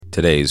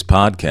Today's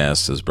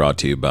podcast is brought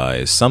to you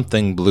by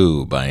Something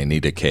Blue by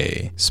Anita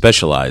Kay,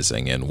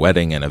 specializing in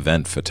wedding and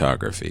event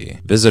photography.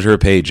 Visit her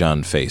page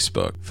on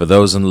Facebook. For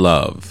those in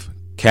love,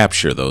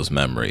 capture those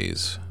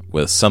memories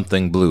with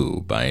Something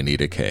Blue by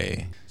Anita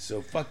Kay.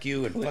 So fuck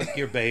you and fuck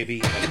your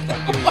baby and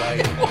fuck your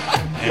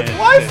wife.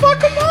 Why fuck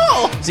them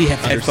all? So you have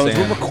headphones.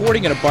 Understand. We're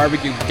recording at a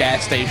barbecue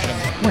gas station.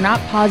 We're not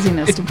pausing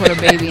this to put a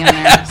baby in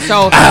there.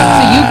 So you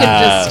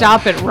can just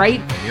stop it right.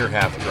 You're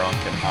half drunk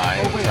and high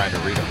and trying to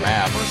read a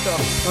map.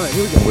 All right,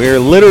 here we go. We're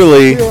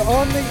literally... We are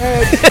on the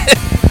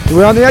edge.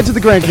 We're on the edge of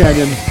the Grand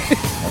Canyon.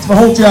 That's my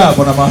whole job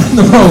when I'm on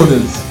the road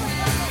is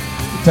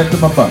protecting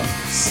my butt.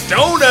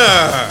 Stoner!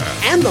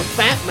 And the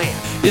fat man.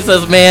 He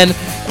says, man,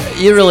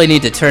 you really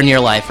need to turn your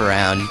life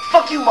around.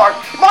 Fuck you, Mark.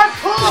 Mark,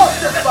 pull up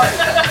everybody.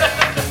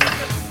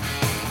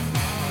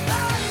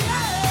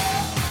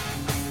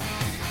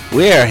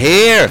 We are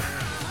here.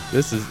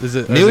 This is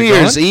it. New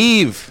Year's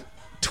Eve.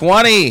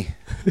 20.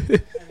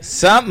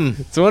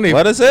 Something. 20.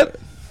 What is it?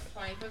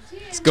 2015.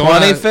 It's going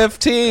on.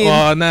 2015.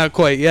 Well, not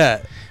quite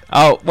yet.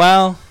 Oh,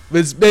 well,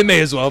 It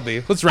may as well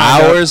be. Let's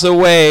round hours up.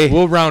 away.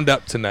 We'll round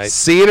up tonight.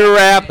 Cedar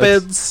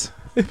Rapids,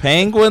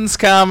 Penguins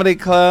Comedy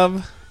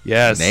Club,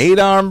 Yes. Nate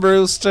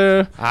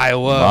Armbruster,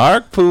 Iowa.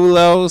 Mark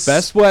Poulos,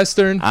 Best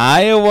Western.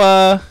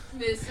 Iowa,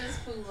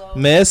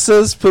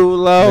 Mrs.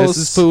 Poulos.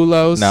 Mrs.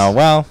 Poulos. No,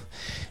 well,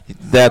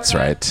 that's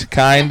right.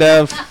 Kind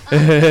of.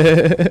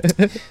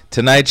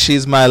 Tonight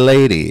she's my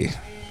lady.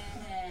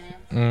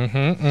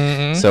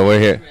 So we're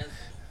here.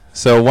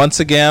 So once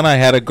again, I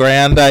had a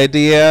grand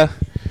idea.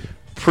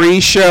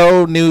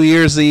 Pre-show New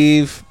Year's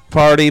Eve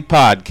party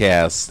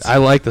podcast. I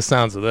like the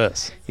sounds of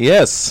this.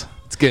 Yes.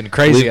 It's getting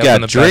crazy. We've up in got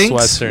the Best drinks.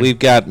 Western. We've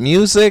got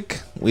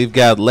music. We've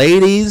got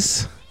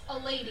ladies. A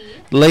lady.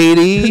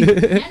 Lady.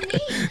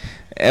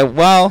 And me.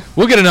 Well,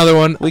 We'll get another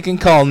one. we can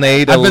call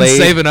Nate a I've been lady.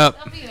 saving up.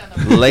 There'll be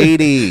another one.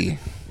 Lady.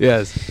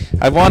 Yes.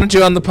 I've wanted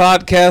you on the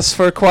podcast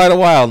for quite a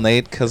while,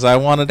 Nate, because I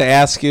wanted to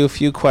ask you a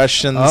few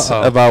questions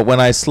Uh-oh. about when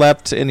I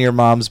slept in your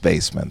mom's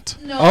basement.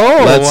 No.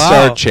 Oh, Let's wow.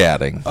 start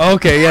chatting.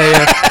 Okay,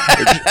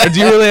 yeah. Do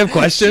you really have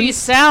questions? She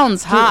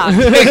sounds hot.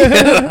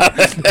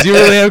 Do you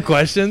really have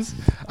questions?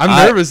 I'm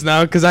nervous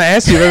now because I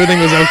asked you if everything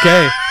was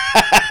okay.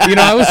 You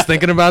know, I was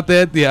thinking about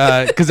that,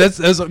 because that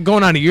was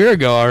going on a year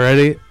ago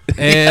already,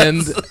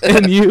 and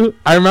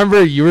I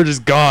remember you were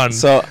just gone.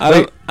 So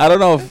I don't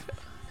know if.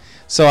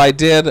 So I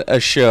did a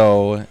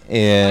show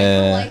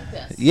in. like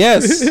this.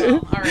 Yes. Oh,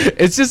 all right.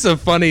 It's just a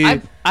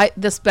funny.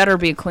 This better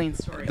be a clean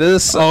story.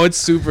 This. Oh, it's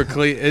super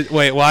clean.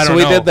 Wait, well, I So don't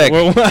we know. did that-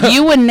 Well,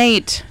 You and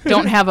Nate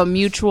don't have a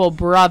mutual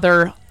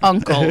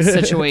brother-uncle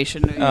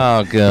situation. Do you?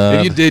 Oh god.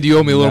 if you did, you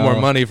owe me a little No.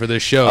 more money for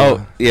this show.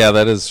 Oh yeah,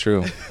 that is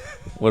true.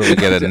 What did we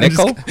get? A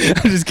nickel?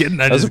 I'm just kidding.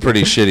 That was a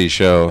pretty shitty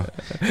show.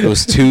 It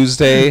was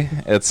Tuesday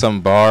at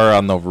some bar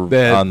on the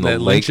That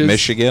Lake Lynch's?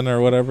 Michigan or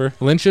whatever.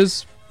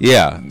 Lynch's.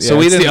 Yeah. So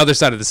we it's didn't. the other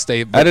side of the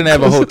state. I didn't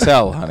have a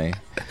hotel, honey.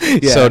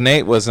 Yeah. So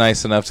Nate was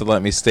nice enough to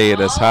let me stay at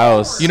his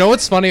house. You know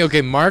what's funny?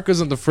 Okay, Mark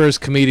wasn't the first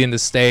comedian to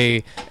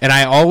stay, and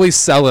I always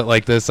sell it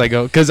like this. I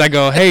go,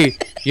 hey,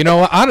 you know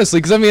what? Honestly,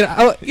 because I mean,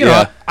 you know,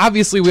 Yeah.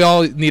 obviously we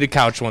all need a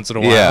couch once in a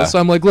while. Yeah. So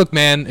I'm like, look,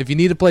 man, if you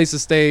need a place to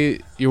stay,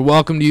 you're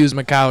welcome to use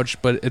my couch,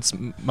 but it's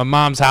my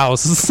mom's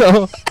house,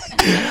 so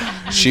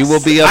She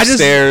will be I just-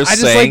 upstairs I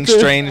just saying like to-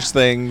 strange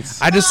things.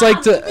 I just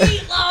like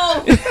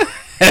to.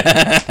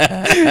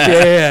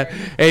 yeah.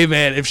 Hey,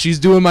 man, if she's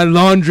doing my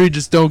laundry,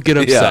 just don't get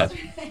upset.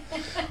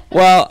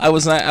 Well, I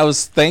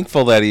was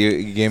thankful that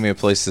you gave me a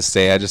place to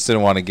stay. I just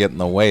didn't want to get in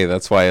the way.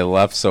 That's why I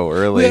left so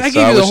early. Yeah, I so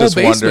gave I you the was whole just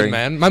basement, wondering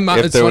man. My mom.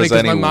 if It's there funny was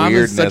because my any mom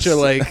is such a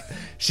weirdness.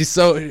 she's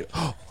so.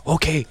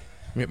 Okay,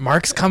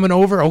 Mark's coming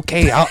over.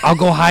 Okay, I'll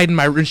go hide in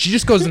my room. She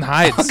just goes and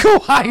hides. I'll go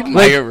hide in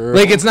like, my room.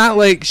 like it's not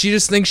like she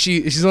just thinks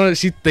she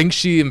thinks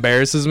she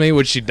embarrasses me,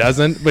 which she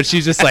doesn't. But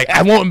she's just like,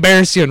 I won't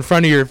embarrass you in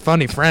front of your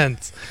funny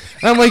friends.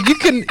 And I'm like,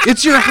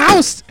 it's your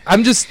house.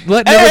 I'm just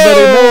letting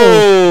everybody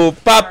know. Oh,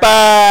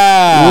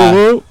 Papa!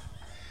 Woo, woo.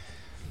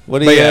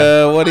 What are But you?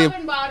 yeah.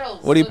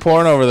 What are you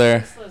pouring over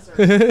there?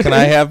 Can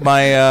I have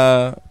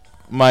my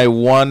my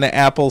one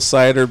apple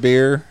cider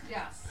beer?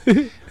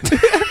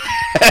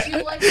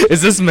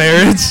 Is this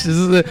marriage?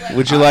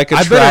 Would you like a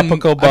I better-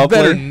 tropical I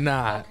better bubbler?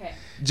 not.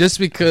 Just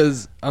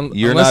because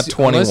You're unless, not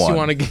 21. Unless you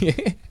want to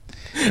That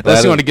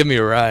unless is- give me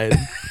a ride. You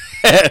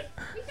can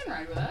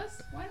ride with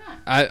us. Why not?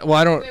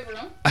 I Do we have a room?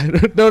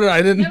 no,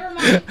 I didn't. Never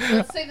mind.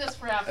 Let's save this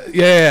for after.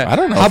 Yeah. I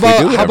don't know How if we about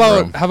do how have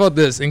about room. how about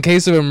this? In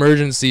case of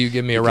emergency, you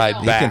give me a ride You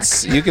can back.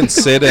 you can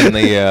sit in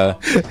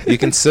the you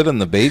can sit in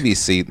the baby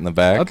seat in the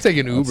back. I'll take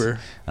an Uber.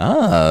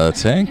 Ah,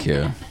 thank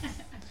you.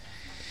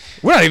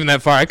 We're not even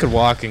that far. I could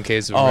walk in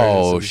case of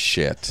Oh emergency.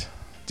 shit!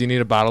 Do you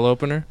need a bottle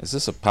opener? Is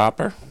this a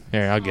popper?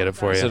 Here, I'll get it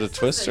for Is you. it a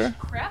twister?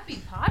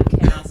 Crappy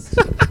podcast.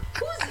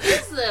 Whose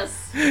is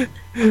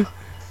this?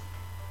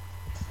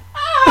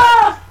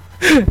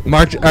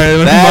 Mark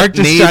That Mark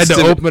just needs tried to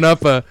to- open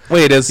up a.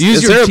 Wait, is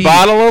Use there your a teeth.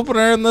 bottle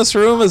opener in this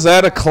room? Is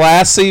that a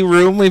classy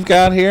room we've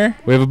got here?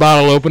 We have a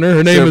bottle opener.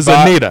 Her name there is a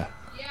bot- Anita.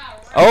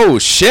 Oh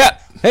shit!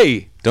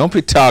 Hey, Don't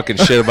be talking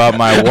shit about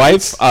my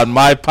wife on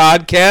my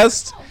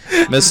podcast.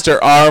 Mr.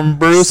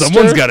 Armbruster.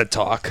 Someone's got to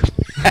talk.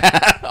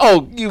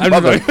 Oh, you I'm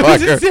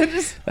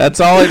motherfucker. That's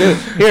all I do.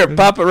 Here,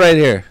 pop it right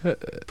here.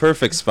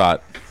 Perfect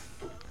spot.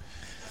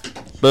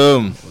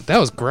 Boom. That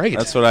was great.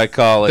 That's what I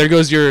call it. There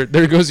goes your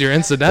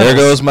incidental. There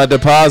goes my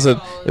deposit.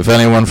 If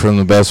anyone from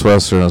the Best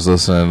Western is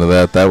listening to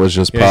that, that was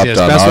just popped on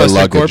Best our Western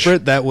luggage.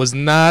 Corporate. That was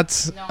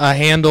not a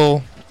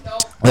handle.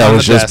 That on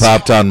was the just desk.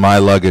 popped on my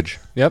luggage.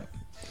 Yep.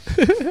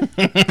 Do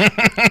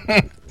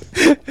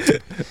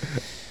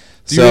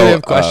you So, really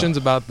have questions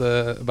about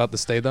the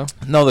stay though?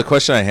 No, the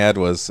question I had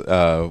was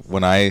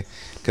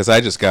because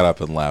I just got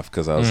up and left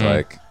because I was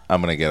like,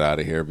 I'm going to get out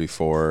of here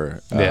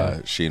before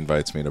she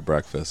invites me to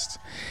breakfast.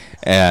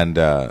 And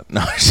no,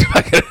 she's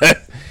not gonna.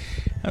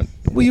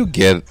 Will you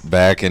get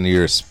back into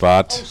your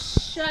spot?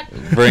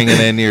 Bringing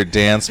in your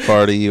dance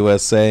party,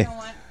 USA.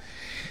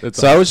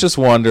 So I was just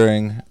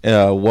wondering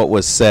what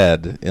was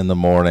said in the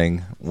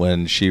morning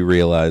when she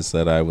realized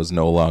that I was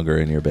no longer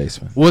in your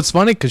basement. Well, it's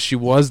funny because she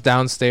was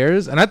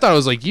downstairs, and I thought it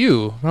was like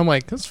you. And I'm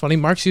like, that's funny.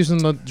 Mark's using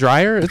the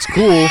dryer. It's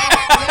cool.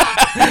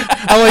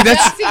 I'm like,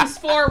 That seems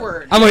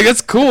forward. I'm like,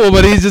 that's cool,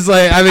 but he's just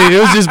like, I mean,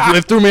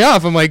 it threw me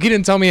off. I'm like, he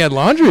didn't tell me he had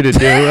laundry to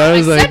do. I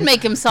was said like,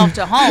 make himself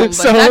to home, but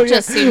So, that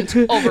just seemed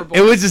overboard.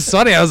 it was just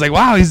funny. I was like,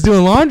 wow, he's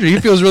doing laundry. He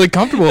feels really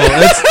comfortable.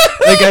 That's,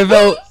 like I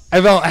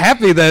felt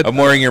happy that I'm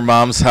wearing your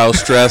mom's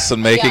house dress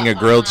and making a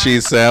grilled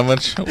cheese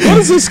sandwich. What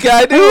is this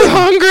guy I doing? was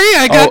hungry.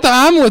 I got the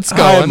omelets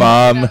Hi, going.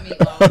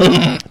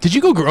 Mom. Did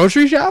you go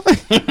grocery shopping?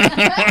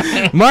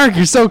 Mark,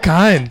 you're so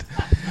kind.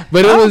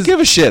 But I it don't was give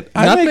a shit.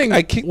 nothing.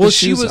 I kicked well, the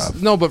she shoes was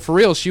off. no, but for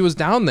real, she was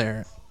down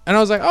there, and I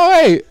was like, "Oh,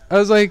 hey!" I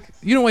was like,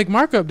 "You didn't wake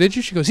Mark up, did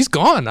you?" She goes, "He's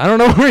gone. I don't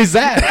know where he's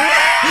at."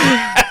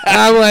 And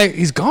I'm like,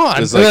 "He's gone."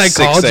 It was And then like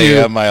I called 6 you.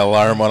 a.m. My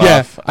alarm went Yeah,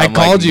 off. I I'm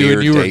called like you and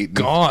near you were Dayton.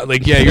 gone.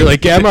 Like, yeah, you're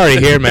like, "Yeah, I'm already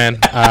here, man."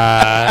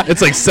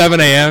 It's like 7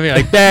 a.m. You're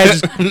like,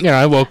 "Dad,"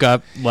 I woke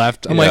up,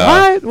 left. I'm like, Yeah. "All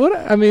right,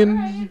 what?" I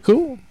mean,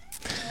 cool.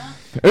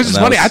 It was just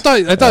that funny. was-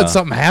 I thought yeah.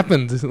 something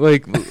happened.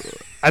 Like,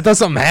 I thought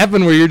something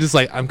happened where you're just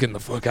like, "I'm getting the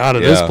fuck out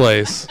of this Yeah.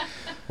 place."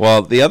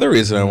 Well, the other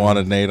reason I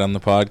wanted Nate on the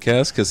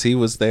podcast because he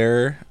was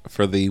there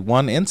for the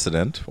one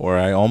incident where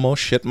I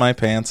almost shit my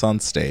pants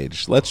on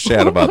stage. Let's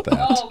chat about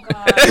that. Oh,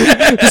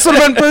 God. This would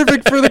have been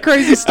perfect for the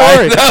crazy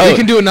story. know. We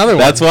can do another one.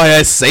 That's why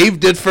I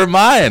saved it for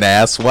mine,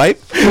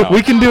 asswipe.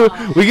 we can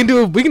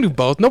do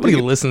both. Nobody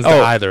listens to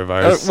either of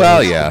ours.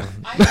 Well, yeah.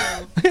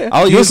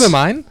 I'll You use listen to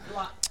mine?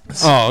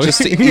 Oh,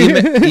 just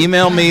to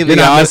email me the You're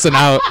not audio. missing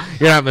out.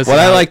 You're not missing What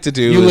out. I like to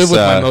do You is live with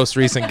my most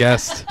recent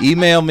guest.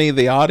 email me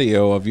the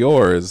audio of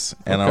yours,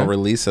 and I'll Okay.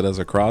 release it as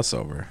a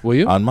crossover. Will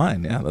you? On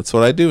mine, yeah. That's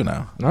what I do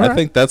now. All I right.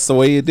 think that's the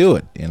way you do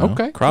it. You know,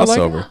 Okay, I like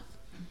crossover.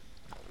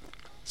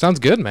 Sounds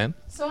good, man.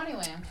 So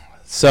anyway,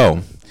 So,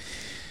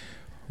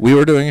 we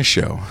were doing a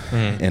show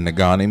Mm-hmm. in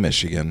Negaunee,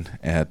 Michigan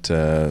at,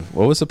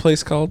 what was the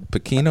place called?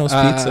 Pacino's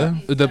Pizza?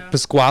 The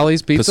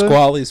Pasquale's Pizza.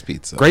 Pasquale's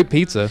Pizza. Great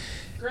pizza.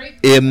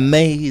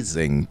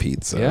 Amazing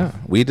pizza. Yeah.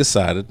 We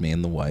decided, me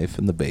and the wife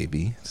and the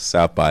baby, to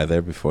stop by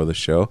there before the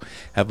show,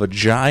 have a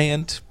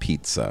giant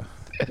pizza.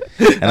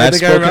 And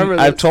think I remember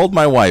I've this. told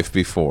my wife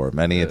before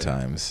many a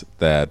times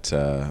that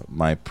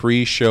my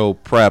pre-show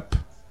prep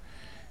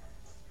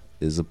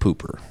is a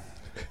pooper.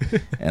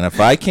 And if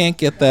I can't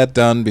get that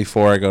done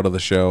before I go to the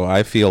show,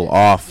 I feel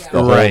off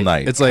the whole Right.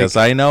 night. It's like- because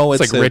I know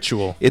it's it's like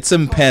ritual. It's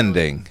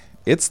impending.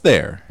 It's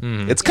there.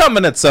 Hmm. It's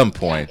coming at some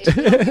point. if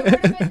you don't get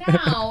rid of it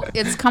now,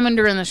 it's coming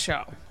during the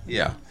show.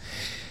 Yeah.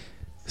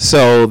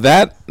 So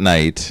that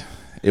night,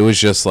 it was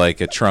just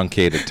like a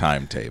truncated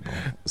timetable.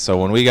 So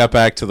when we got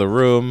back to the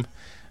room,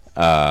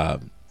 I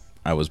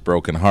was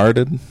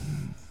brokenhearted.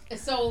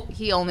 So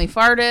he only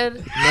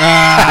farted.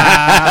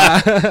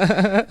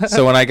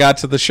 So when I got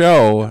to the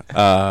show,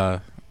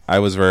 I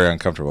was very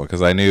uncomfortable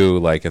because I knew,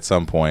 like, at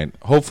some point,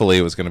 hopefully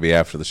it was going to be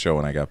after the show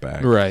when I got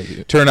back.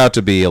 Right. Turned out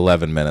to be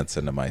 11 minutes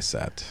into my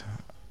set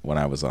when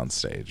I was on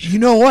stage. You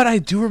know what? I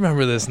do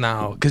remember this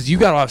now because you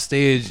got off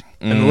stage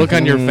and the look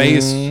on your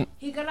face.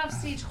 He got off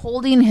stage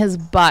holding his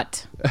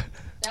butt.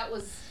 That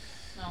was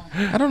no.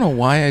 I don't know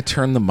why I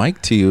turned the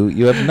mic to you.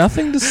 You have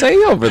nothing to say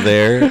over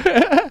there.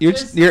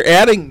 You're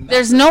adding.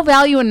 There's no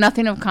value in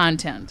nothing of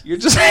content. You're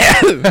just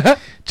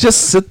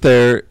just sit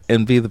there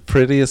and be the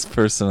prettiest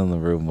person in the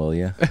room, will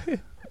you?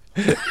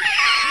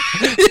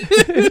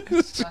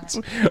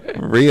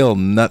 Real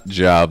nut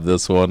job,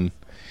 this one.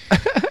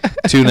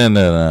 Tune in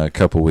a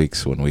couple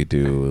weeks when we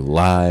do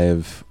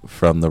live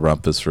from the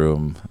Rumpus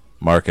Room.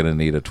 Mark and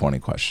Anita 20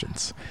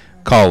 questions.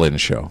 Call-in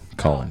show.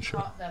 Call-in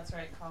show. That's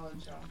right, call-in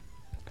show.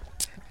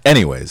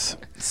 Anyways,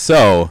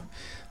 so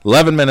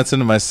 11 minutes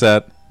into my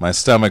set, my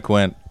stomach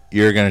went,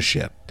 "You're gonna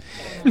shit."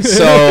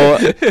 So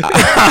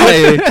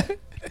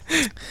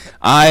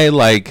I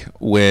like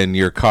when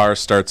your car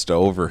starts to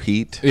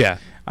overheat. Yeah.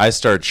 I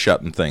start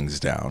shutting things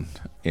down.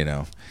 You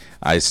know,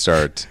 I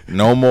start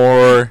no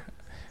more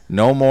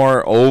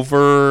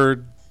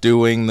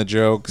overdoing the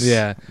jokes.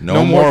 Yeah.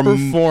 No more more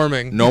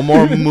performing. No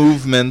more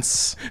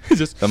movements.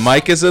 Just- The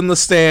mic is in the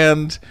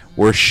stand.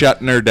 We're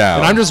shutting her down.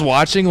 And I'm just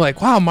watching,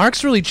 like, wow,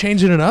 Mark's really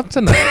changing it up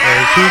tonight.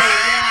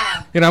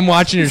 Like, And I'm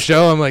watching your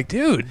show. I'm like,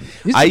 dude,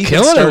 he's I even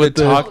killing it started with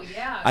the. talk.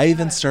 yeah, I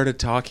even started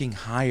talking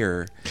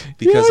higher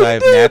because I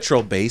have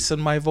natural bass in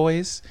my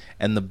voice,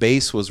 and the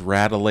bass was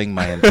rattling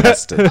my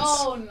intestines.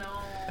 Oh no.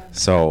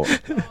 So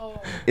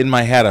Oh. in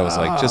my head, I was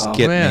like, just Oh,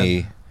 get man.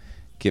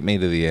 me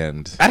to the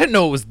end. I didn't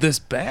know it was this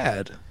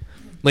bad.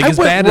 Like I as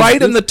went bad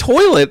right as in the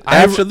toilet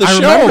after the I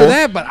show. remember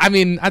that, but I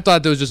mean, I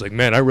thought it was just like,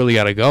 man, I really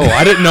gotta go.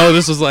 I didn't know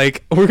this was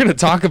like we're gonna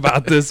talk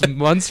about this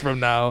months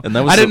from now. And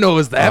that was I didn't know it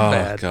was that oh,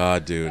 bad.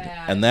 God, dude.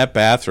 Bad. And that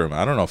bathroom,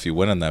 I don't know if you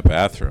went in that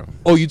bathroom.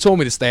 Oh, you told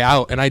me to stay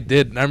out, and I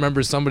did. And I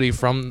remember somebody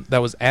from that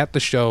was at the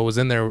show was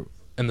in there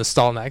in the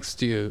stall next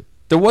to you.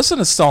 There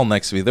wasn't a stall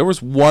next to me. There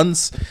was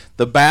once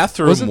the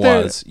bathroom Wasn't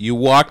there- was. You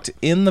walked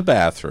in the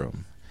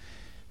bathroom,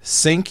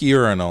 sink,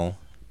 urinal,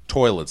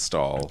 toilet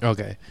stall,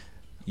 Okay.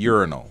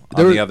 urinal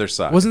There on was- the other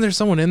side. Wasn't there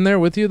someone in there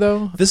with you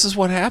though? This is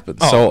what happened.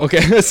 Oh, so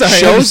okay. Sorry,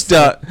 show's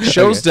done.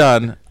 Show's Okay.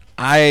 done.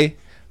 I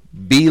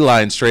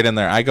beeline straight in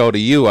there. I go to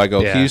you. I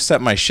go, Yeah. can you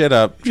set my shit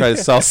up? Try to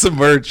sell some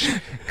merch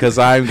because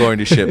I'm going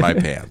to shit my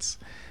pants.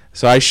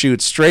 So I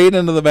shoot straight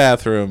into the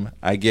bathroom.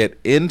 I get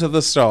into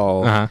the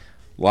stall, Uh-huh.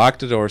 lock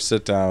the door,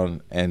 sit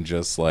down, and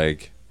just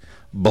like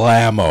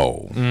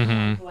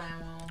blammo, Wow.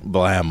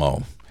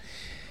 blammo.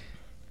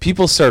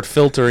 People start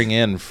filtering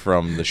in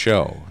from the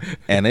show,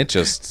 and it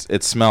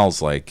smells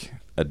like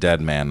a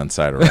dead man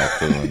inside a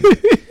raccoon.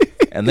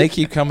 And they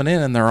keep coming in,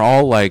 and they're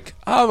all like,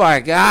 "Oh my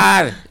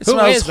God, it Who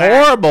smells is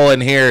that?" horrible in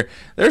here.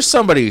 There's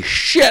somebody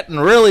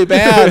shitting really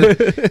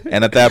bad."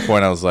 And at that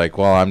point, I was like,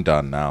 "Well, I'm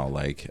done now.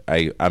 Like,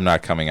 I'm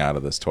not coming out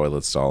of this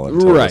toilet stall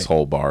until Right. this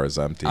whole bar is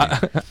empty."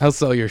 I'll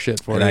sell your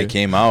shit for And you. I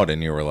came out,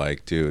 and you were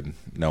like, "Dude,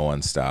 no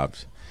one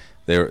stopped."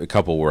 A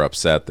couple were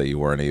upset that you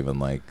weren't even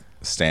like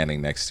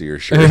standing next to your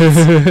shirts.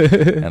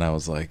 And I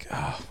was like,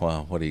 "Oh,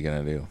 well, what are you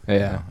gonna do? Yeah. You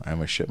know, I'm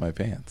gonna shit my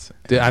pants."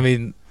 Dude, I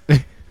mean,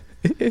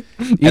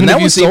 even that if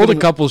you was sold even- a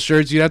couple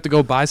shirts, you'd have to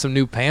go buy some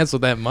new pants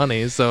with that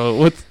money. So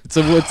what's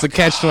the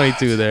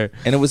catch-22 there?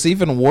 And it was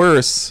even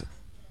worse.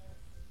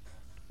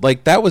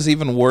 Like, that was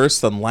even worse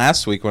than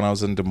last week when I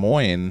was in Des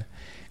Moines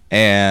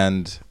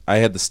and I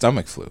had the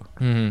stomach flu.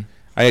 Mm-hmm.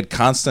 I had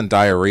constant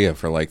diarrhea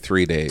for like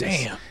 3 days.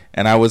 Damn.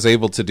 And I was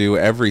able to do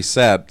every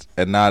set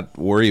and not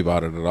worry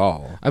about it at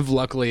all. I've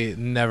luckily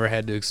never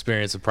had to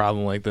experience a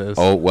problem like this.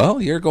 Oh,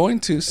 well, you're going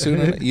to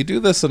soon. You do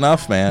this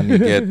enough, man. You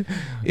get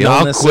No, I'll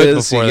illnesses. quit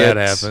before you that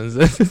get- happens.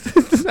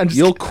 I'm just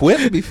You'll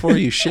quit before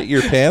you shit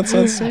your pants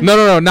on stage?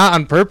 No, not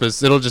on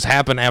purpose. It'll just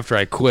happen after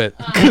I quit,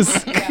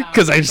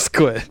 because I just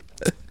quit.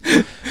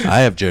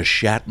 I have just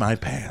shat my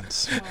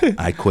pants.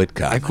 I quit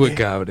comedy. I quit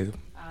comedy.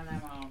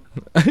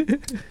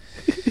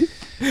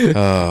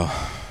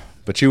 Oh,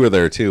 but you were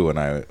there too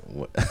when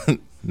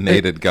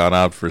Nate had gone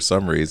out for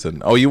some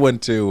reason. Oh, you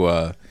went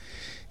to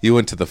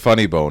the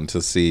Funny Bone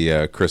to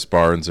see Chris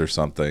Barnes or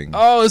something.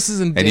 Oh, this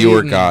isn't. And you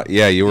were gone.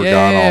 Yeah, you were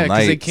gone all 'cause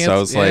they night. So I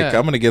was like, yeah.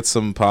 I'm gonna get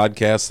some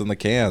podcasts in the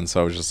can.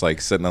 So I was just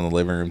like sitting on the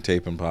living room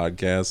taping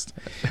podcast,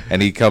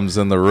 and he comes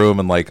in the room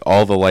and like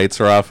all the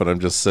lights are off, and I'm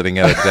just sitting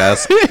at a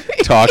desk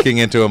talking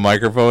into a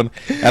microphone.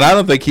 And I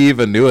don't think he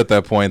even knew at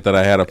that point that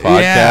I had a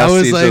podcast. Yeah, I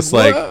was He's like, just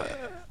 "What?" like,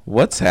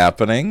 "What's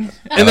happening?"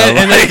 And then,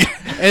 I'm like,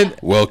 and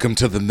 "Welcome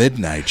to the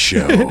Midnight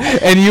Show."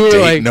 and you were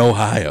Dayton, like,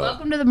 Ohio.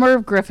 Welcome to the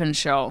Merv Griffin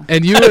Show.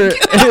 and you were.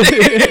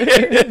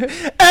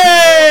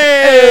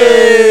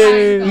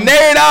 Hey,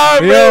 Nate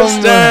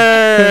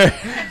Armbruster.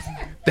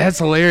 That's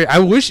hilarious. I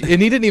wish,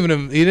 and he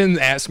didn't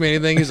ask me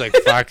anything. He's like,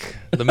 "Fuck,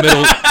 the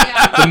middle,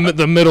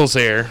 the middle's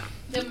here."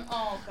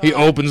 He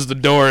opens the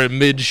door in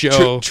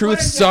mid-show.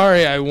 Truth-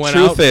 Sorry, I went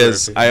out. Truth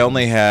is, I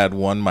only had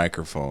one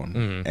microphone,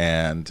 Mhm.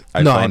 and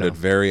I No, I found know. it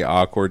very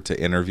awkward to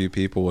interview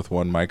people with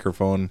one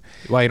microphone.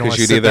 Why, you don't Because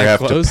wanna you'd sit either that have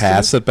to close to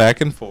pass it back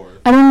and forth,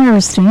 I don't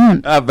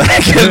understand.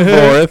 back and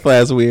forth,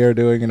 as we are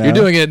doing now. You're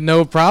doing it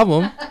no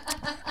problem.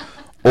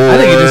 Or I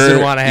think you just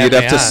didn't wanna have you'd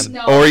me have to, on.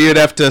 No. or you'd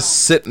have to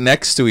sit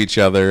next to each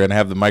other and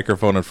have the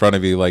microphone in front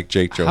of you, like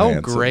Jake Johansson.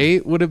 How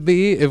great would it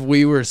be if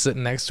we were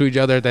sitting next to each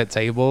other at that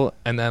table,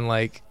 and then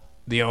like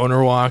the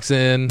owner walks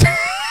in,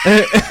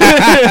 and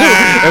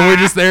we're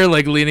just there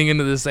like leaning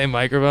into the same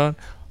microphone.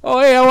 Oh,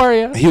 hey, how are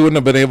you? He wouldn't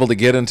have been able to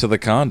get into the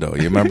condo.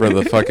 You remember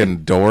the fucking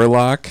door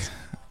lock?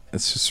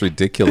 It's just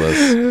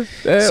ridiculous.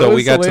 So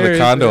we got to the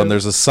condo, and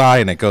there's a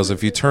sign. It goes,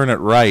 if you turn it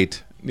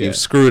right, Yeah. you've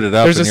screwed it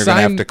up, There's and a you're going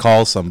to have sign- to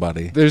call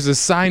somebody. There's a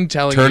sign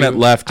telling Turn you it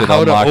left, it how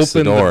to unlocks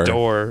the open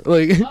door.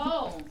 Like,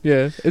 Oh.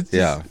 yeah, it's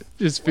Yeah.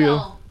 just feel.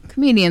 Well,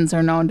 comedians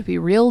are known to be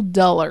real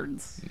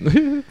dullards.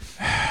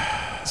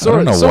 I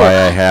don't know why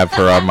I have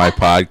her on my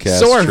podcast.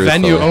 So are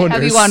venue truthfully. owners.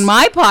 Have you on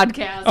my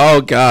podcast?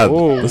 Oh, God.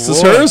 Oh, this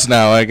is boy. hers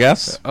now, I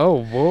guess.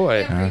 Oh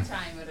boy, Every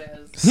time it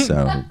is. So,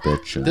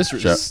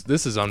 bitch.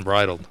 this is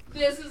unbridled.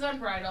 This is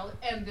unbridled,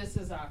 and this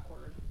is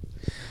awkward.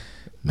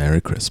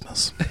 Merry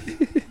Christmas.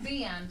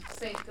 The end.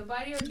 Say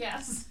goodbye to your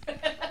guests.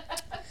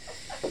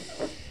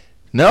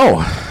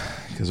 No,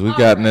 because we've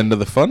gotten into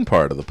the fun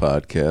part of the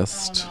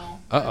podcast. Oh,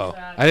 no. Uh oh, What's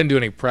that? I didn't do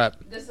any prep.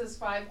 This is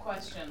 5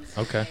 questions.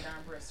 Okay. Nate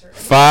Armbruster. And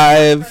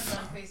 5. friends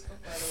on Facebook,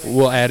 by the way.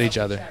 We'll add each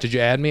other. Check. Did you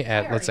add me?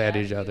 I Let's already add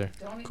added each you. other.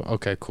 Don't even-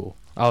 Okay, cool.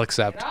 I'll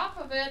accept. Get off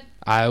of it.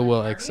 I will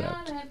Already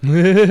accept.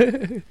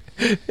 on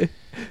it.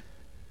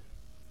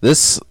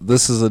 This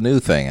is a new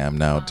thing I'm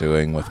now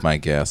doing with my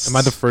guests. Am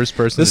I the first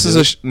person? This to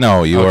is do a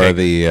no. You Okay. are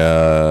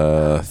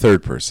the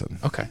third person.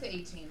 Okay.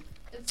 It's 18.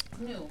 It's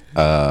new.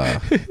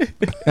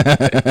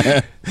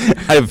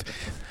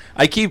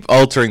 I keep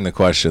altering the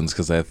questions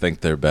because I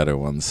think they're better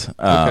ones.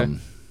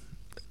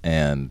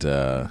 And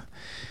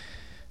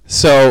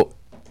so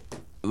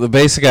the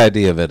basic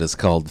idea of it is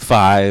called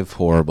 5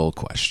 Horrible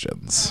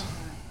Questions.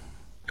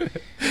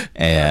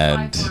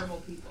 And 5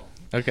 horrible people.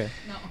 Okay.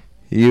 No.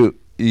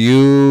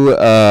 you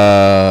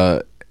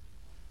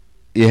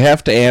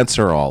have to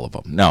answer all of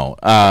them. No,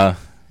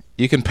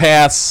 you can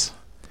pass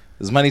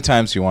as many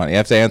times as you want. You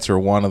have to answer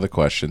one of the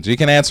questions. You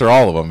can answer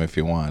all of them if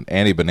you want.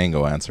 Andy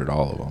Beningo answered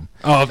all of them.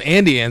 Oh, if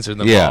Andy answered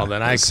them all,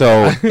 then I.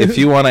 So if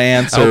you want to I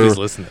hope answer, he's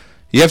listening.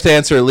 you have to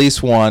answer at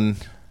least one.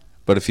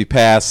 But if you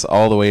pass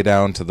all the way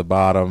down to the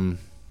bottom,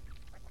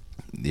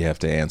 you have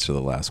to answer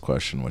the last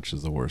question, which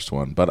is the worst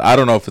one. But I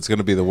don't know if it's going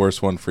to be the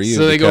worst one for you.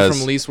 So they go because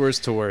from least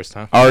worst to worst,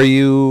 huh? Are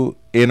you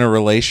in a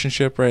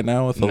relationship right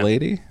now with a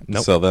lady?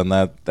 Nope. So then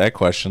that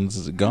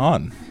question's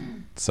gone.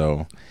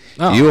 So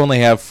Oh. you only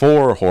have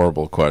 4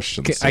 horrible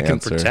questions to I can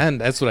answer.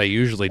 pretend. That's what I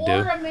usually do.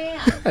 Or a man.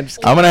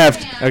 I'm going to have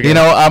to, Okay.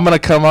 I'm going to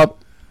come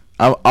up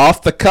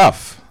off the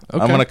cuff.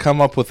 Okay. I'm going to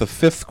come up with a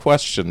 5th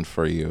question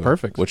for you.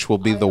 Perfect. Which will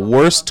be the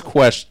worst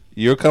question.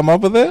 You'll come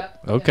up with it?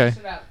 Okay.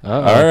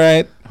 All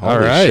right. All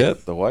Holy right.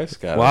 shit, the wife's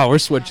got Wow, it. we're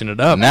switching it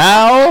up.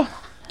 Now,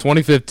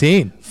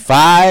 2015.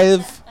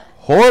 5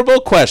 horrible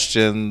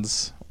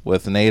questions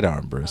with Nate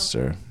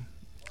Armbruster.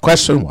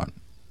 Question 1.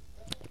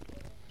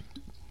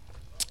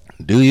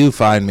 Do you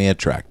find me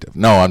attractive?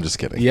 No, I'm just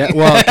kidding. Yeah.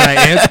 Well, can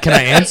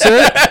I answer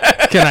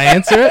it? Can I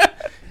answer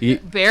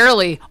it?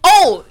 Barely.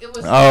 Oh, it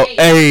was. Oh,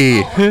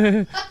 eight.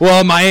 hey.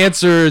 Well, my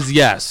answer is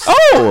yes.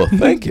 Oh,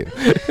 thank you.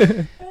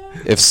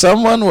 If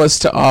someone was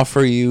to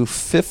offer you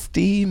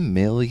 $50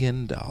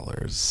 million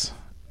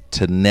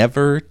to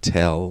never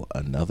tell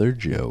another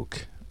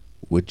joke,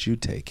 would you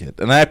take it?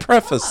 And I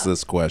preface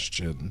this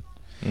question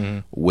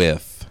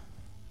with,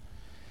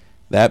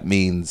 that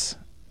means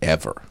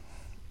ever.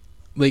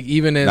 Like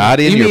even in Not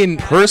in your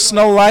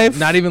personal life.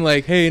 Not even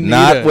like, hey, Nita,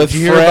 Not with did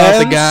you hear about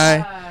the friends.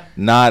 guy?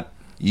 Not,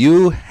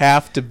 you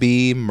have to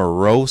be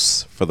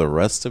morose for the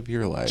rest of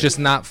your life. Just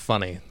not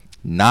funny.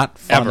 not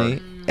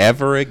funny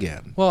ever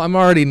again. Well, I'm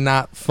already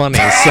not funny,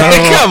 so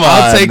Come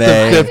I'll on, take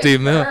Nate. the 50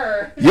 mil.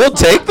 You'll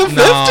take the 50?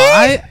 No,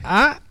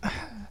 I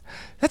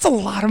that's a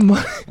lot of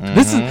money.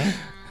 This is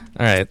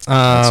all right.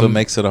 That's what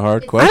makes it a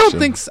hard question. I don't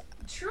think so.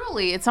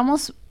 Truly, it's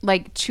almost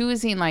like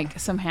choosing like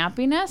some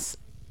happiness.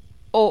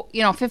 Oh,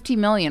 50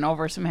 million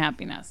over some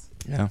happiness.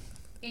 Yeah.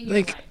 In your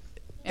Like,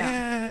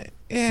 life.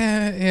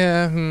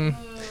 Yeah.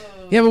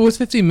 Yeah, but with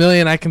 50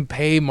 million, I can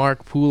pay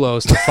Mark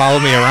Poulos to follow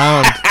me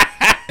around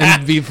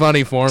and be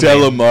funny for me.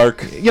 Tell him,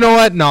 Mark. You know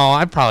what? No,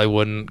 I probably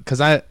wouldn't, cause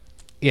no,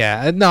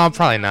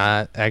 probably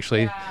not.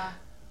 Actually,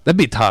 that'd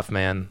be tough,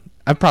 man.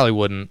 I probably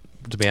wouldn't,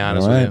 to be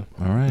honest with you.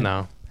 All right.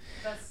 No.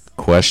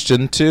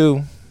 Question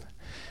 2.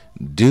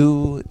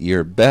 Do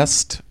your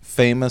best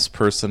famous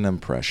person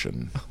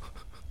impression.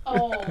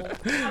 Oh, God,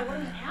 what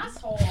an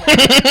asshole.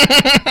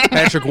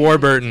 Patrick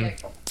Warburton.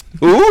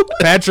 Who?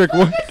 Patrick. You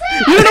don't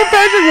know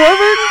Patrick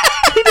Warburton?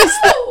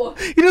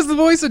 He does the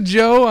voice of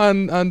Joe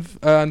on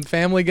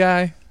Family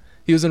Guy.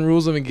 He was in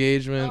Rules of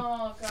Engagement.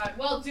 Oh, God.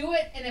 Well, do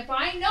it, and if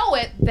I know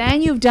it,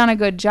 then you've done a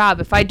good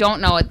job. If I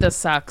don't know it, this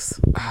sucks.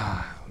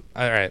 All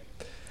right.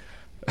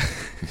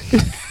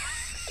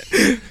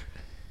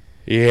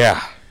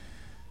 Yeah.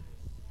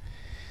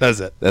 That's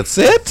it. That's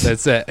it?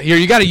 That's it. Here,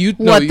 you got to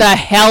What the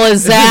hell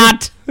is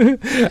that?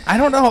 I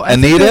don't know.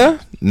 Anita,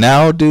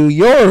 now do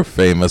your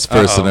famous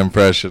person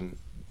impression.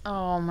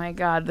 Oh, my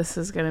God. This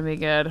is going to be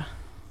good.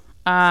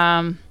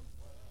 I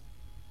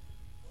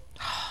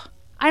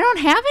don't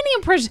have any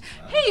impressions.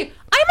 Hey,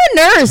 I'm a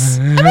nurse.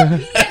 I'm a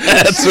pediatrician.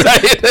 That's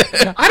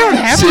right. I don't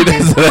have She any.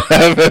 doesn't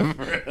have him.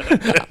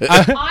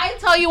 I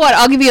tell you what,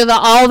 I'll give you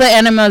all the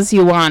enemas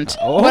you want.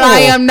 But I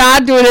am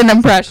not doing an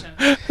impression.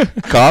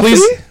 Coffee?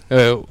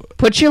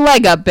 Put your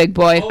leg up, big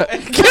boy.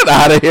 Get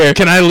out of here.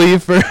 Can I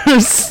leave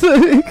first?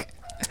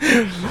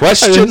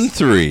 Question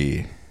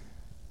 3.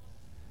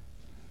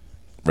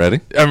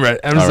 Ready? I'm ready.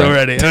 I'm All so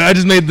right. ready. I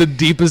just made the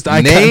deepest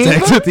eye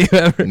contact with you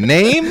ever.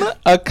 Name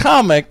a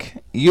comic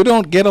you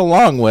don't get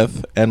along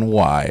with and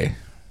why.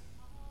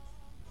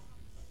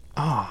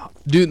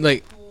 Dude,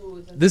 like,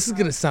 this is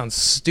going to sound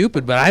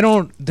stupid,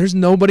 but there's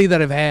nobody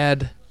that I've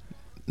had.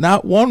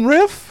 Not one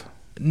riff?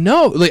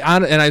 No, like,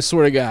 and I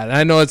swear to God,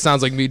 I know it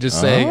sounds like me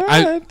just saying. All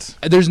right.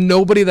 There's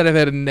nobody that I've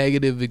had a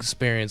negative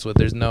experience with.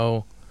 There's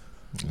no.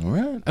 All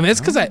right. I mean,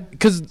 it's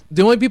because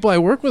the only people I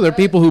work with are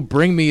people who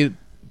bring me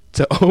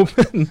to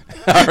open.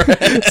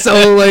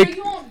 So like,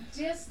 You won't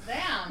diss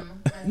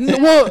them.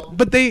 well,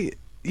 but they,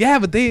 I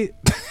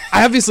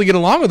obviously get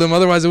along with them.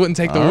 Otherwise, I wouldn't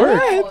take the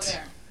work.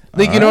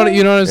 Like, you know what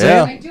I'm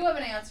saying? I do have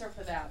an answer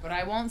for that, but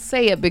I won't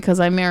say it because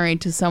I'm married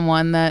to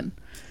someone that,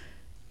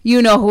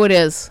 you know who it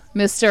is.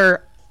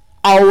 Mr.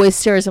 Always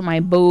stares at my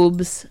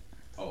boobs.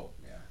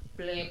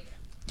 Blake.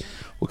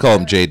 We'll call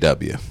him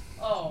JW.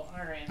 Oh, all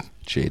right.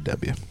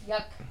 JW.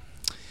 Yep.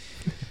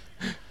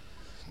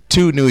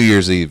 2 New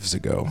Year's Eves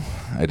ago,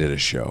 I did a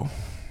show.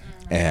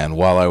 And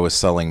while I was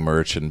selling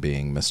merch and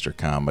being Mr.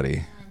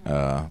 Comedy,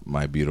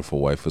 my beautiful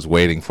wife was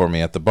waiting for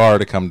me at the bar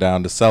to come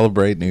down to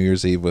celebrate New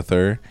Year's Eve with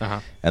her.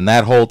 And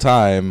that whole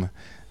time,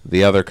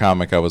 the other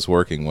comic I was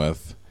working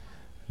with,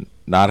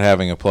 not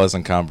having a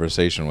pleasant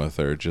conversation with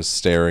her, just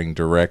staring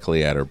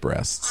directly at her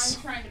breasts.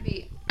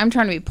 I'm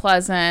trying to be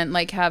pleasant,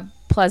 like have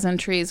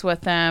pleasantries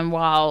with them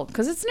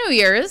because it's New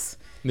Year's.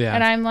 Yeah.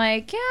 And I'm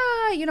like,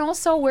 yeah,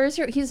 so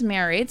he's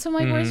married. So I'm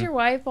like, where's your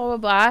wife? Blah, blah,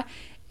 blah.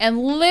 And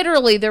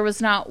literally there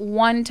was not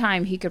one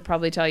time he could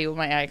probably tell you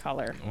my eye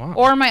color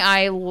or my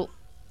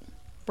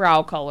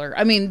eyebrow color.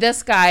 I mean,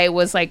 this guy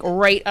was like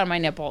right on my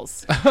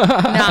nipples.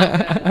 Not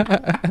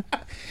good.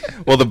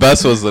 Well, the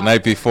best was the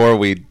night before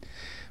we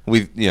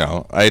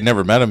I had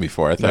never met him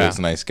before. I thought he was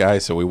a nice guy.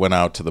 So we went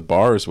out to the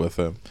bars with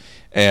him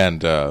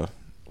and,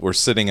 we're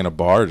sitting in a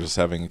bar just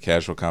having a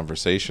casual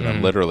conversation,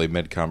 and literally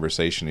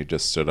mid-conversation, he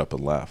just stood up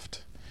and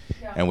left.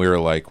 Yeah. And we were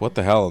like, what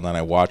the hell? And then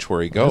I watch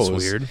where he goes.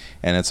 That's weird.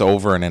 And it's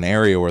over in an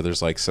area where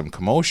there's like some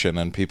commotion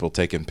and people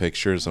taking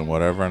pictures and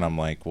whatever. And I'm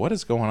like, what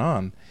is going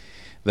on?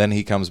 Then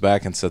he comes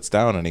back and sits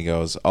down and he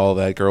goes, oh,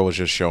 that girl was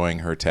just showing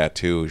her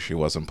tattoo. She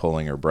wasn't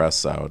pulling her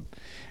breasts out.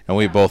 And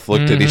we both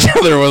looked at each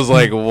other and was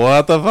like,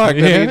 what the fuck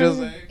did he just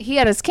say? He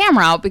had his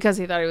camera out because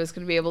he thought he was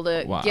going to be able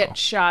to get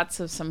shots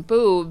of some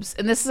boobs.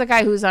 And this is a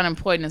guy who's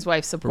unemployed and his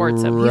wife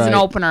supports him. He's an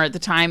opener at the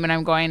time. And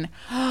I'm going,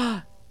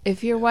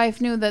 if your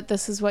wife knew that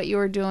this is what you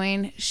were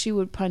doing, she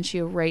would punch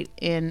you right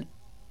in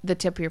the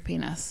tip of your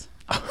penis.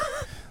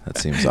 That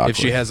seems awkward. If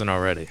she hasn't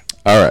already.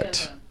 All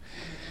right.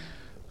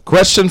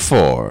 Question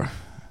 4.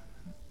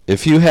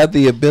 If you had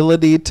the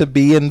ability to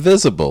be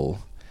invisible,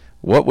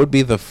 what would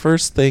be the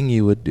first thing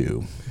you would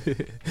do?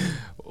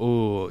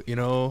 Oh,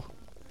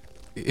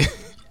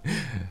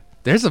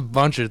 there's a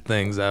bunch of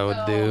things I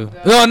would do.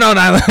 God. No.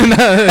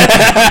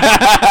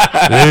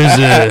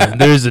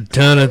 There's a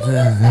ton of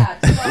things.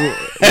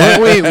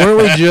 weren't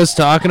we just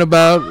talking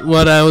about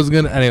what I was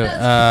gonna? Anyway,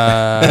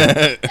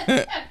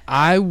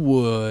 I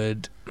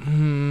would.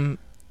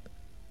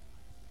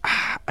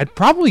 I'd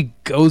probably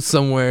go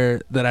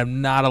somewhere that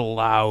I'm not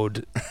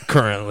allowed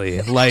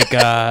currently, like,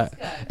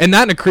 and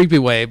not in a creepy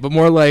way, but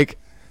more like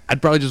I'd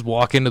probably just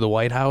walk into the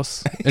White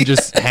House and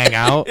just hang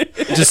out,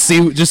 just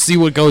see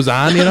what goes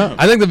on.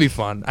 I think that'd be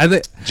fun. I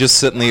think just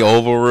sit in the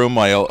Oval Room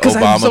while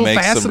Obama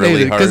makes some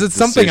really hard because it's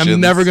something I'm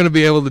never gonna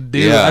be able to do.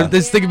 Yeah. I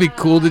just think it'd be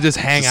cool to just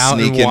hang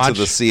out and watch. Sneak into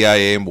the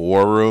CIA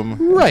war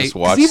room, right? Just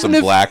watch some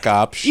Black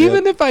Ops shit.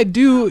 Even if I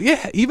do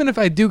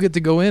get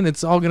to go in,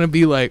 it's all gonna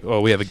be like,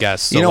 oh, we have a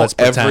guest. So let's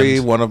every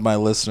pretend. one of my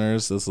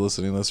listeners that's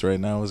listening to this right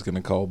now is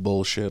gonna call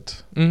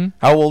bullshit. Mm-hmm.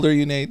 How old are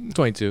you, Nate?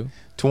 22.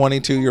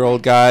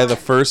 22-year-old guy. The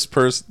first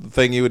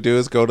thing you would do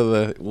is go to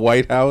the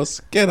White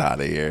House. Get out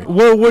of here.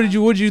 What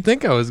did you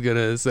think I was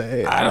gonna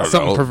say? I don't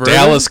Something know. Perverted?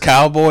 Dallas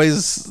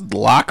Cowboys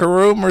locker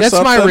room or That's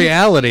something. That's my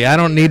reality. I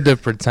don't need to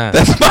pretend.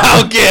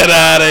 Oh, get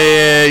out of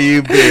here,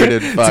 you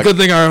bearded fuck. It's a good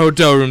thing our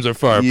hotel rooms are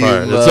far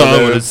apart. That's all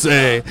I'm gonna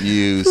say.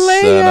 You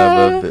son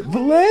of a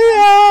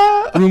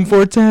bitch. Room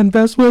 410,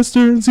 Best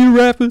Western, Cedar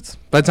Rapids.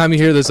 By the time you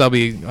hear this, I'll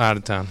be out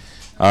of town.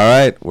 All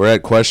right, we're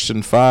at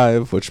question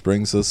 5, which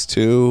brings us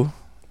to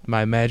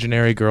my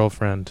imaginary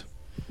girlfriend.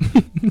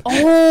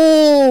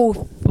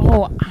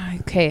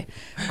 Okay.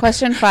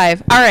 Question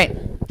 5. All right.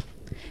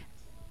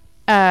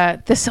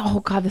 This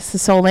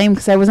is so lame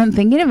because I wasn't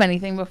thinking of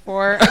anything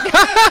before.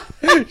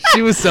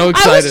 She was so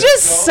excited. I was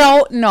just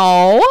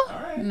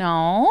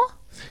no.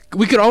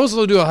 We could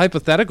also do a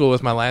hypothetical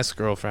with my last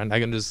girlfriend. I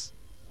can just.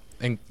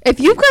 If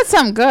you've got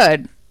something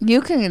good,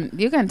 you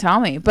can tell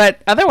me.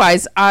 But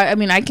otherwise,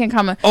 I can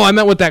come. Oh, I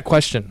meant with that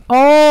question.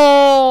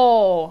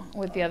 Oh,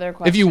 with the other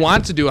question. If you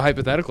want to do a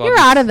hypothetical, you're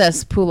out of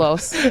this,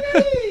 Poulos.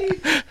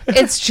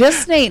 It's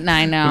just Nate and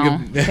I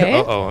now. Okay?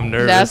 I'm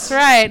nervous. That's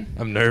right.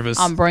 I'm nervous.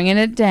 I'm bringing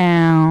it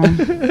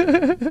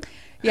down.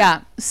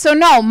 Yeah. So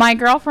no, my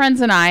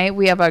girlfriends and I,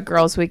 we have a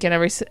girls' weekend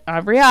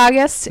every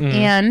August,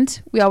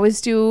 and we always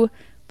do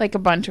like a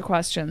bunch of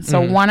questions.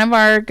 So one of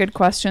our good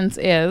questions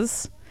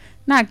is.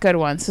 Not good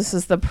ones. This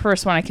is the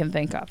first one I can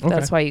think of. Okay.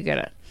 That's why you get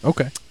it.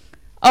 Okay.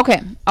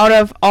 Out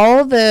of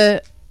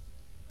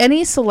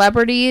any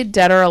celebrity,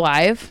 dead or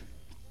alive,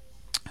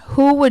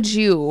 who would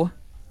you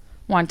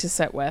want to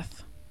sit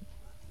with?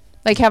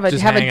 Like have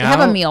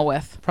a meal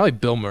with? Probably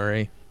Bill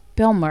Murray.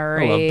 Bill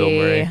Murray. I love Bill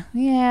Murray.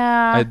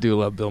 Yeah. I do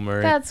love Bill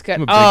Murray. That's good.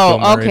 I'm a big Bill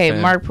Murray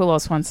fan. Mark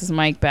Poulos wants his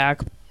mic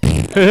back.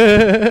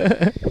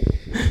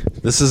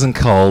 This isn't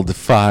called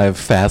 5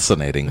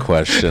 fascinating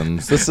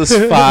questions. This is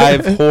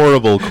 5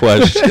 horrible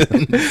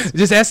questions.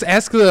 Just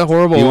ask the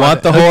horrible. You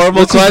want the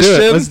horrible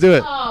question? Let's do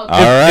it. All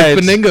right. If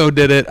Beningo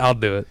did it, I'll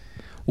do it.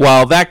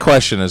 Well, that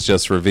question is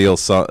just reveal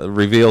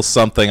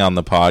something on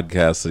the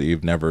podcast that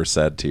you've never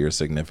said to your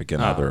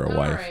significant other or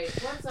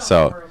wife.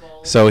 Right.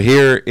 So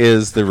here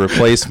is the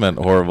replacement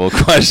horrible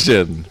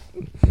question.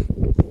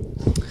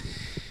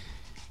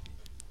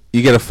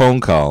 You get a phone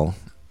call,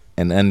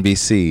 and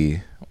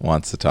NBC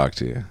wants to talk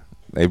to you.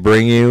 They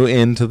bring you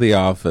into the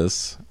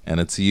office, and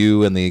it's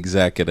you and the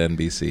exec at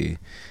NBC.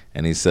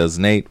 And he says,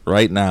 Nate,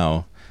 right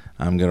now,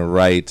 I'm going to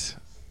write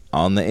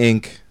on the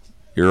ink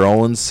your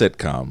own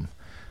sitcom.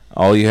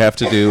 All you have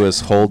to do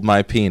is hold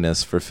my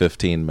penis for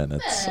 15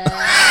 minutes.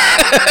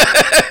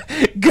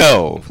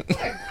 Go.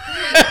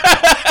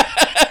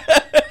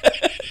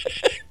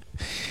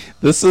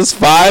 This is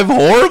 5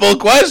 horrible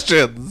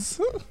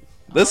questions.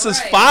 This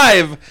is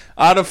 5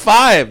 out of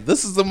 5.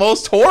 This is the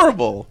most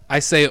horrible. I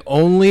say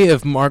only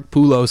if Mark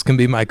Poulos can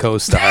be my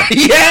co-star.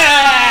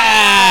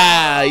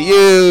 Yeah!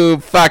 You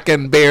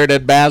fucking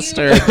bearded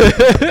bastard.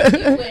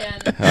 You win.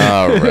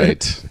 All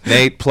right.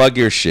 Nate, plug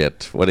your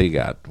shit. What do you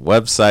got?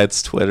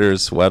 Websites,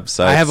 Twitters,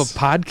 websites? I have a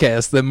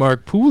podcast that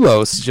Mark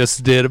Poulos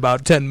just did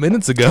about 10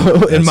 minutes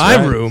ago in my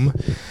room.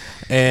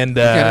 And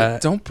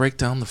don't break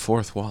down the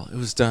fourth wall. It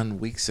was done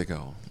weeks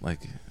ago,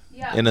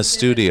 in a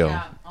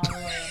studio.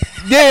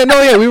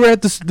 We were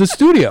at the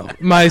studio,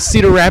 my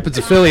Cedar Rapids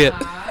affiliate,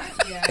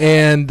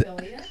 and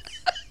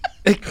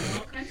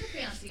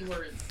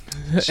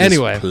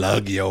anyway,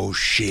 plug your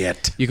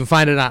shit. You can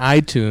find it on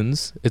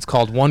iTunes. It's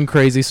called One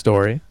Crazy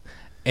Story,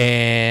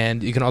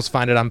 and you can also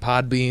find it on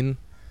Podbean,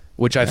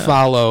 which I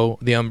follow,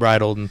 the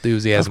Unbridled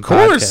Enthusiasm of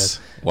course.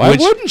 podcast. Why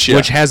wouldn't you?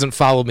 Which hasn't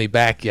followed me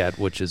back yet,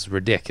 which is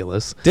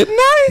ridiculous. Didn't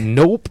I?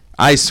 Nope.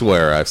 I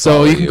swear I So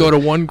follow you can go to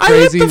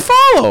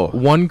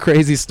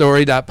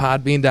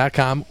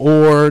onecrazystory.podbean.com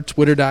or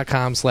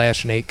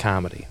twitter.com/Nate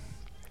Comedy.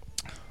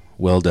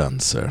 Well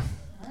done, sir.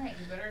 All right,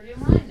 you better do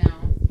mine now.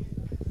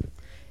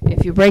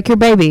 If you break your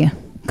baby,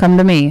 come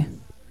to me.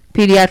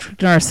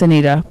 Pediatric nurse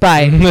Anita.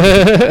 Bye.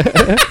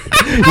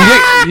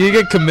 you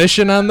get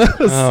commission on those?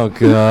 Oh,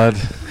 God.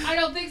 I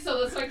don't think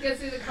so. That's why I can't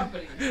see the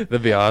company.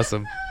 That'd be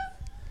awesome.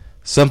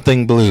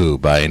 Something Blue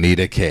by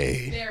Anita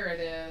K. There it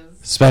is.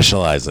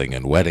 Specializing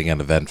in wedding and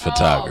event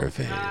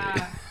photography.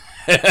 God.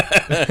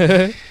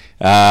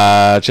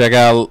 Check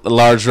out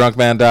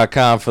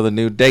largedrunkman.com for the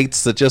new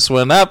dates that just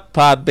went up.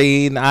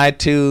 Podbean,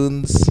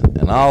 iTunes,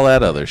 and all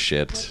that other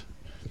shit.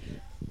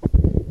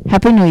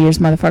 Happy New Year's,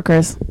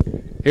 motherfuckers.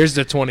 Here's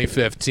the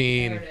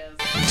 2015. There it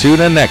is.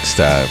 Tune in next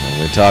time when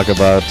we talk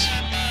about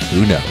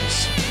who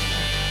knows.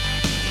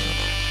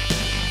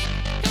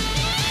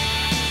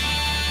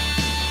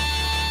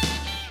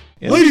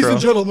 Ladies and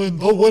gentlemen,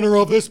 the winner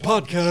of this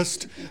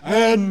podcast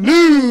and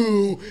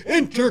new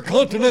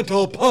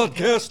Intercontinental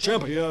Podcast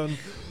Champion,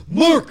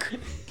 Mark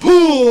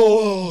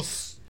Poulos.